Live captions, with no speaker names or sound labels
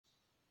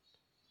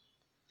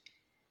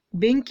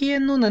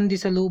ಬೆಂಕಿಯನ್ನು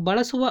ನಂದಿಸಲು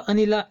ಬಳಸುವ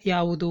ಅನಿಲ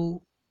ಯಾವುದು?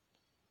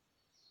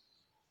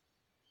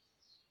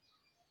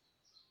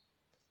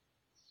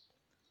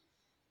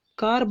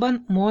 Carbon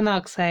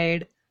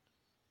monoxide.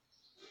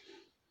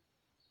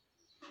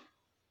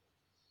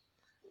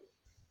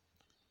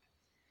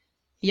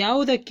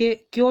 ಯಾವುದಕ್ಕೆ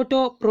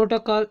ಕ್ಯೋಟೋ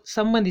ಪ್ರೋಟೋಕಾಲ್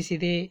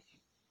ಸಂಬಂಧಿಸಿದೆ?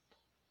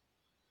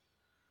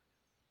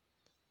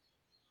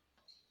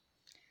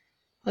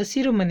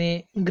 ಹಸಿರುಮನೆ,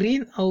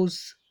 ಗ್ರೀನ್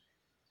ಹೌಸ್.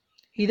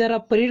 ಇದರ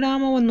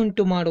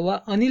ಪರಿಣಾಮವನ್ನುಂಟು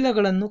ಮಾಡುವ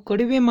ಅನಿಲಗಳನ್ನು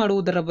ಕಡಿಮೆ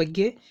ಮಾಡುವುದರ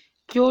ಬಗ್ಗೆ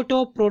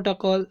ಕ್ಯೋಟೋ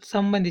ಪ್ರೋಟೋಕಾಲ್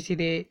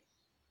ಸಂಬಂಧಿಸಿದೆ.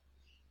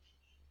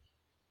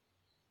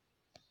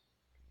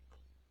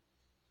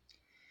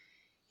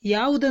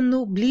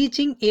 ಯಾವುದನ್ನು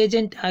ಬ್ಲೀಚಿಂಗ್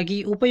ಏಜೆಂಟ್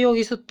ಆಗಿ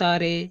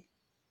ಉಪಯೋಗಿಸುತ್ತಾರೆ?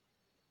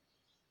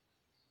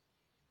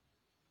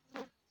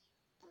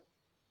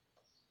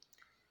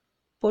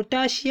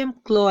 Potassium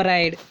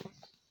chloride.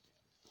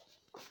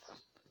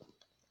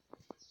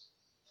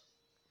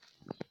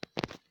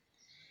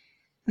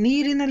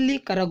 ನೀರಿನಲ್ಲಿ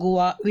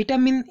ಕರಗುವ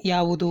ವಿಟಮಿನ್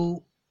ಯಾವುದು?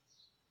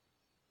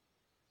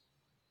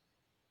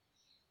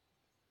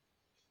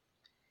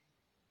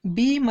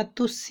 ಬಿ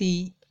ಮತ್ತು ಸಿ.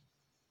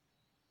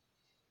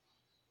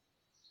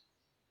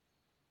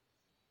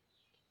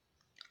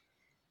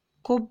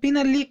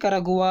 ಕೊಬ್ಬಿನಲ್ಲಿ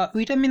ಕರಗುವ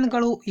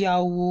ವಿಟಮಿನ್ಗಳು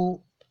ಯಾವುವು?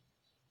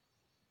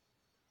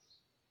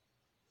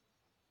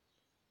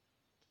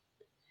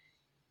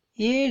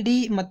 ಎ,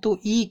 ಡಿ ಮತ್ತು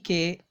ಇ,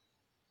 ಕೆ.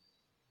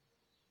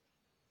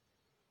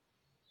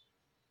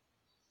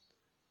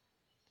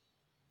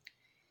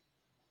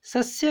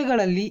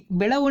 ಸಸ್ಯಗಳಲ್ಲಿ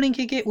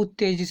ಬೆಳವಣಿಗೆಗೆ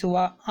ಉತ್ತೇಜಿಸುವ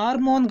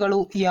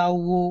ಹಾರ್ಮೋನ್ಗಳು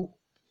ಯಾವುವು?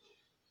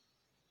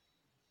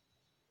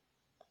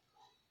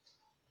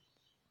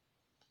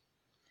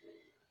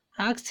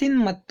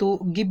 ಆಕ್ಸಿನ್ ಮತ್ತು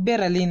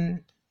ಗಿಬ್ಬೆರಲಿನ್.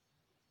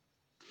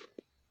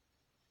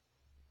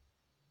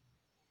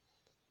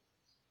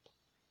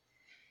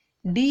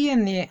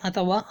 ಡಿಎನ್ಎ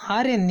ಅಥವಾ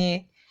ಆರ್ಎನ್ಎ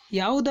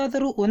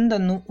ಯಾವುದಾದರೂ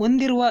ಒಂದನ್ನು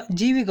ಹೊಂದಿರುವ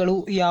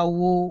ಜೀವಿಗಳು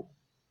ಯಾವುವು?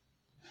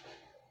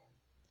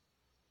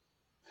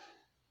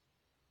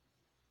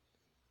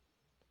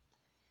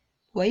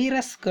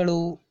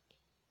 ವೈರಸ್ಗಳು.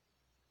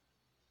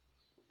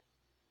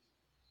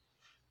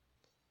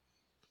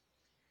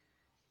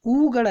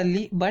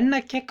 ಹೂಗಳಲ್ಲಿ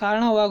ಬಣ್ಣಕ್ಕೆ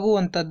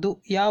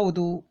ಕಾರಣವಾಗುವಂಥದ್ದು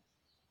ಯಾವುದು?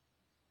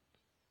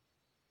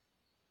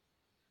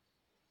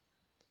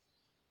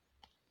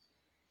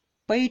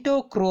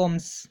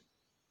 ಫೈಟೋಕ್ರೋಮ್ಸ್.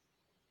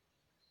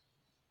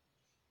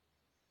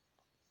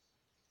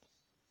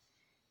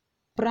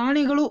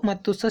 ಪ್ರಾಣಿಗಳು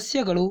ಮತ್ತು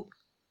ಸಸ್ಯಗಳು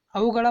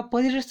ಅವುಗಳ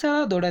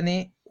ಪರಿಸರದೊಡನೆ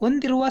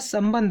ಹೊಂದಿರುವ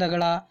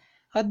ಸಂಬಂಧಗಳ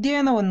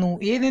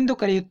ಅಧ್ಯಯನವನ್ನು ಏನೆಂದು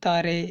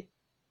ಕರೆಯುತ್ತಾರೆ?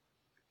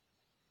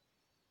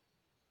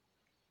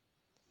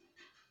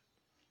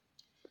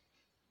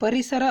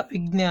 ಪರಿಸರ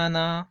ವಿಜ್ಞಾನ.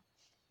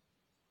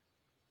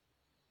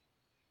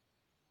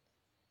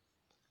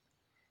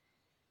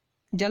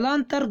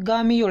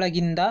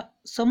 ಜಲಾಂತರ್ಗಾಮಿಯೊಳಗಿಂದ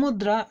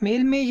ಸಮುದ್ರ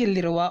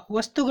ಮೇಲ್ಮೈಯಲ್ಲಿರುವ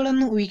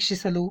ವಸ್ತುಗಳನ್ನು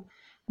ವೀಕ್ಷಿಸಲು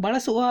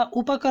ಬಳಸುವ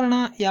ಉಪಕರಣ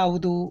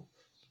ಯಾವುದು?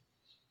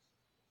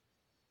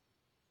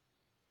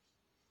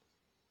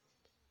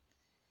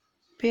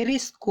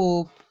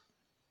 ಪೆರಿಸ್ಕೋಪ್.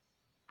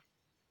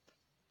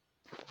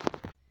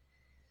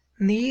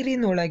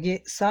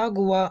 ನೀರಿನೊಳಗೆ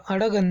ಸಾಗುವ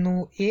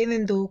ಹಡಗನ್ನು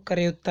ಏನೆಂದು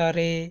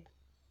ಕರೆಯುತ್ತಾರೆ?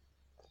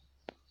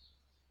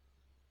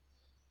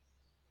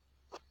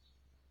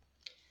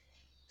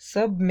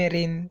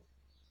 ಸಬ್ಮೆರಿನ್.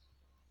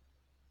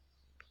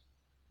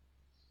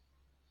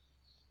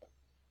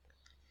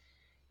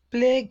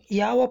 ಪ್ಲೇಗ್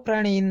ಯಾವ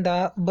ಪ್ರಾಣಿಯಿಂದ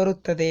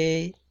ಬರುತ್ತದೆ?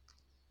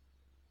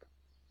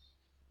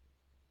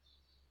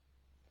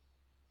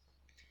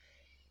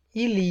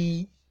 ಇಲಿ.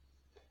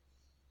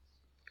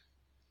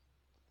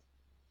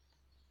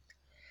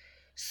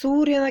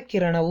 ಸೂರ್ಯನ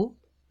ಕಿರಣವು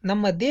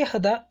ನಮ್ಮ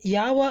ದೇಹದ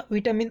ಯಾವ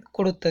ವಿಟಮಿನ್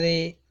ಕೊಡುತ್ತದೆ?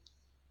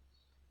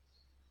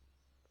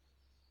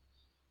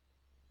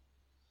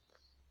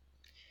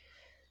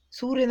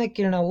 ಸೂರ್ಯನ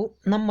ಕಿರಣವು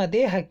ನಮ್ಮ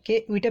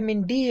ದೇಹಕ್ಕೆ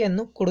ವಿಟಮಿನ್ ಡಿ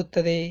ಯನ್ನು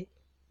ಕೊಡುತ್ತದೆ.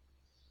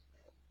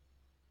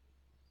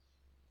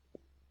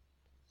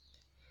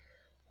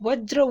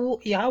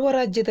 ವಜ್ರವು ಯಾವ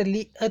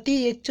ರಾಜ್ಯದಲ್ಲಿ ಅತಿ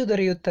ಹೆಚ್ಚು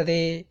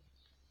ದೊರೆಯುತ್ತದೆ?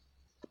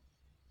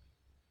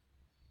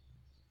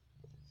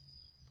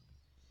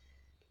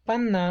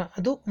 ಪನ್ನಾ,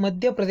 ಅದು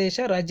ಮಧ್ಯಪ್ರದೇಶ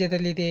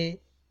ರಾಜ್ಯದಲ್ಲಿದೆ.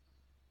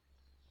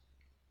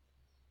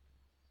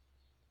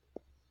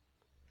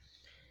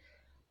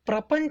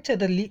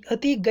 ಪ್ರಪಂಚದಲ್ಲಿ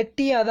ಅತಿ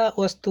ಗಟ್ಟಿಯಾದ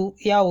ವಸ್ತು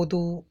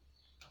ಯಾವುದು?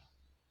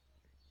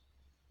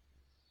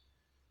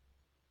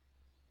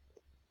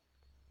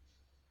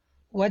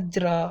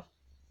 ವಜ್ರ.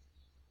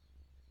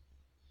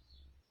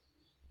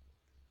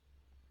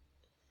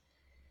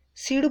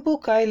 ಸಿಡುಬು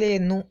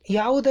ಕಾಯಿಲೆಯನ್ನು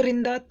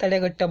ಯಾವುದರಿಂದ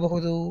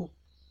ತಡೆಗಟ್ಟಬಹುದು?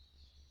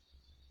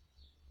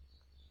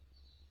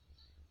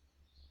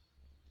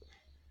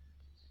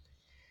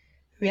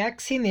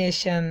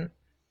 ವ್ಯಾಕ್ಸಿನೇಷನ್.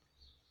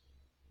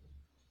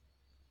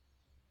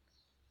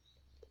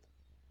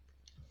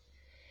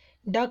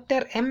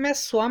 Doctor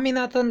M S.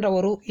 ಸ್ವಾಮಿನಾಥನ್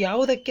ರವರು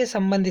ಯಾವುದಕ್ಕೆ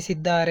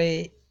ಸಂಬಂಧಿಸಿದ್ದಾರೆ?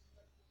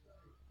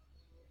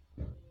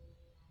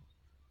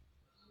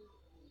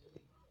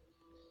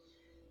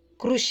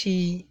 ಕೃಷಿ.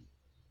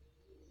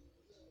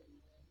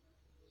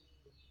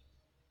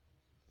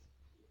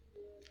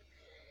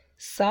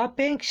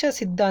 ಸಾಪೇಕ್ಷ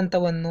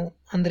ಸಿದ್ಧಾಂತವನ್ನು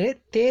ಅಂದರೆ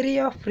ಥಿಯರಿ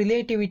ಆಫ್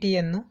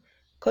ರಿಲೇಟಿವಿಟಿಯನ್ನು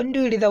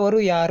ಕಂಡುಹಿಡಿದವರು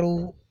ಯಾರು?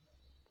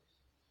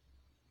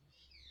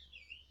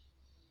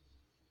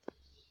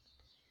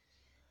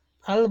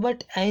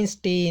 Albert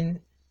Einstein.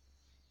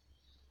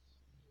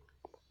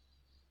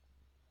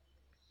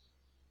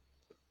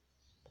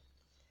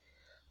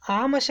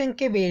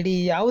 ಆಮಶಂಕೆ ಬೇಡಿ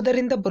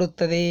ಯಾವುದರಿಂದ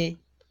ಬರುತ್ತದೆ?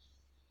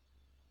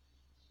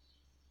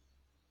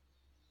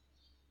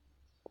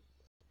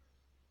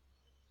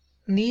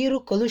 ನೀರು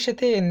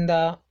ಕಲುಷತೆಯಿಂದ.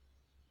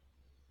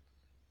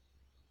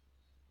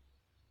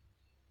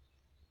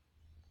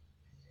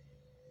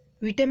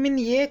 ವಿಟಮಿನ್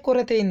ಎ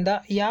ಕೊರತೆಯಿಂದ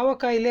ಯಾವ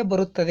ಕಾಯಿಲೆ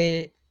ಬರುತ್ತದೆ?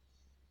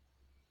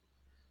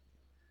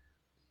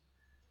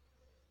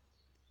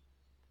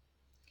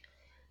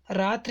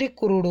 ರಾತ್ರಿ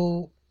ಕುರುಡು.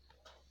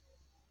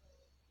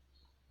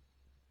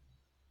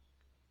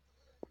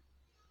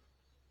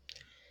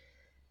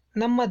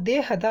 ನಮ್ಮ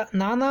ದೇಹದ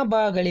ನಾನಾ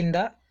ಭಾಗಗಳಿಂದ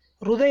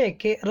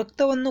ಹೃದಯಕ್ಕೆ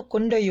ರಕ್ತವನ್ನು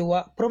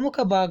ಕೊಂಡೊಯ್ಯುವ ಪ್ರಮುಖ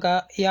ಭಾಗ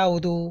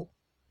ಯಾವುದು?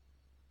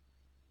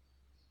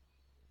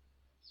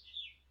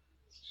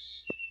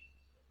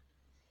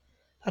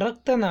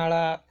 ರಕ್ತನಾಳ.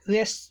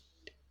 ವೆಸ್ಟ್.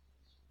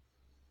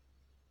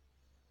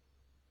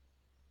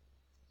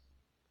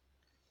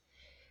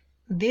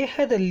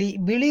 ದೇಹದಲ್ಲಿ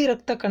ಬಿಳಿ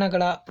ರಕ್ತ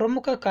ಕಣಗಳ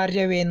ಪ್ರಮುಖ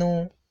ಕಾರ್ಯವೇನು?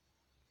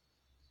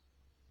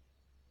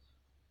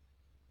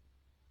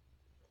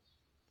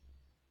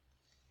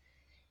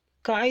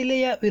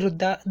 ಕಾಯಿಲೆಯ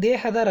ವಿರುದ್ಧ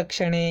ದೇಹದ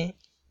ರಕ್ಷಣೆ.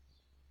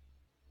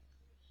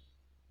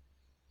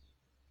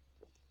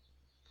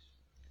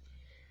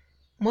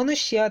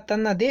 ಮನುಷ್ಯ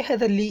ತನ್ನ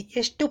ದೇಹದಲ್ಲಿ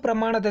ಎಷ್ಟು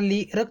ಪ್ರಮಾಣದಲ್ಲಿ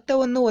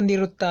ರಕ್ತವನ್ನು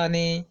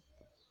ಹೊಂದಿರುತ್ತಾನೆ?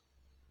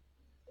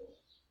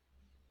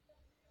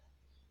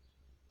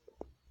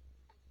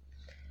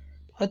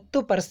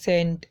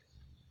 10%.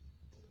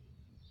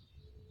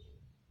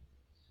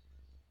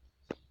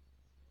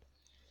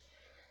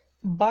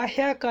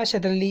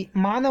 ಬಾಹ್ಯಾಕಾಶದಲ್ಲಿ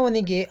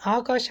ಮಾನವನಿಗೆ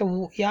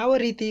ಆಕಾಶವು ಯಾವ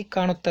ರೀತಿ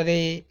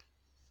ಕಾಣುತ್ತದೆ?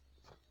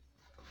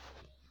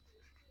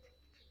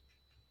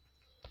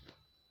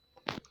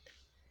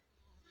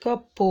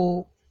 ಕಪ್ಪು.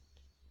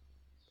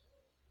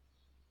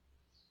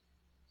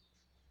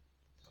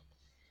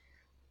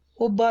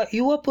 ಒಬ್ಬ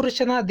ಯುವ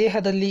ಪುರುಷನ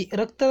ದೇಹದಲ್ಲಿ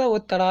ರಕ್ತದ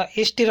ಒತ್ತಡ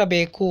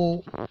ಎಷ್ಟಿರಬೇಕು?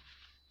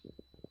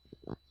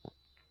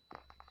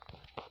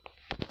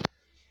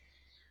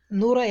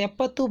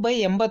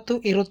 170/80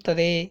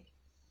 ಇರುತ್ತದೆ.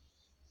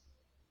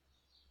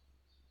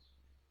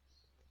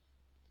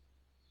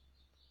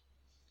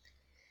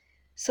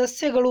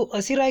 ಸಸ್ಯಗಳು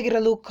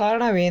ಹಸಿರಾಗಿರಲು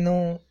ಕಾರಣವೇನು?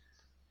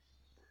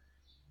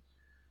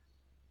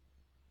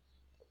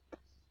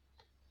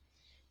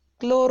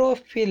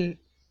 ಕ್ಲೋರೋಫಿಲ್.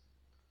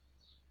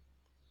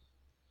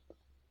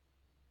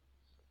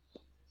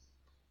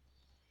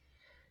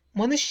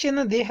 ಮನುಷ್ಯನ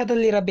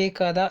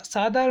ದೇಹದಲ್ಲಿರಬೇಕಾದ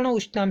ಸಾಧಾರಣ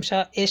ಉಷ್ಣಾಂಶ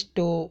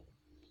ಎಷ್ಟು?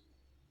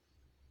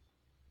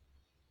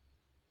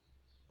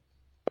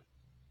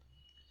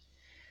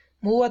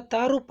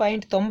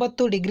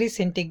 36.90 ಡಿಗ್ರಿ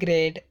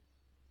ಸೆಂಟಿಗ್ರೇಡ್.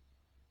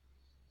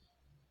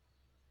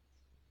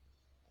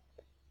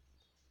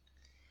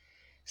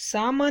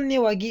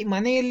 ಸಾಮಾನ್ಯವಾಗಿ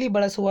ಮನೆಯಲ್ಲಿ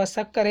ಬಳಸುವ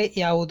ಸಕ್ಕರೆ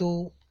ಯಾವುದು?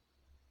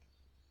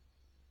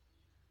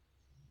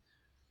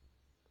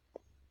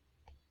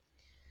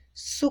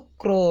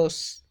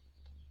 ಸುಕ್ರೋಸ್.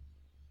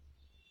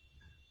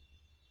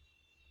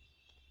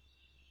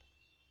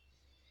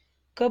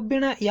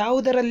 ಕಬ್ಬಿಣ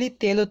ಯಾವುದರಲ್ಲಿ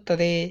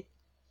ತೇಲುತ್ತದೆ?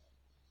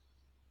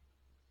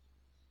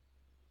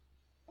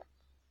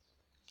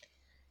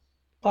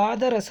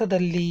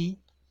 ಪಾದರಸದಲ್ಲಿ.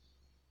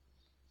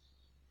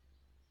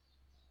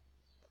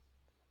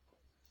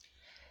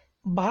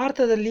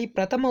 ಭಾರತದಲ್ಲಿ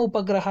ಪ್ರಥಮ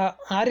ಉಪಗ್ರಹ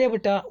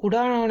ಆರ್ಯಭಟ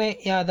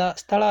ಉಡಾವಣೆಯಾದ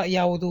ಸ್ಥಳ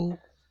ಯಾವುದು?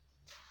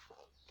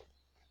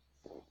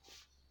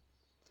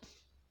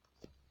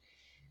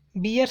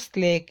 ಬಿಯರ್ಸ್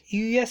ಲೇಕ್,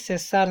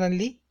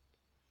 USSRನಲ್ಲಿ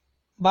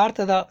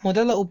ಭಾರತದ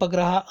ಮೊದಲ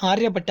ಉಪಗ್ರಹ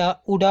ಆರ್ಯಭಟ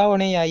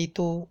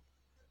ಉಡಾವಣೆಯಾಯಿತು.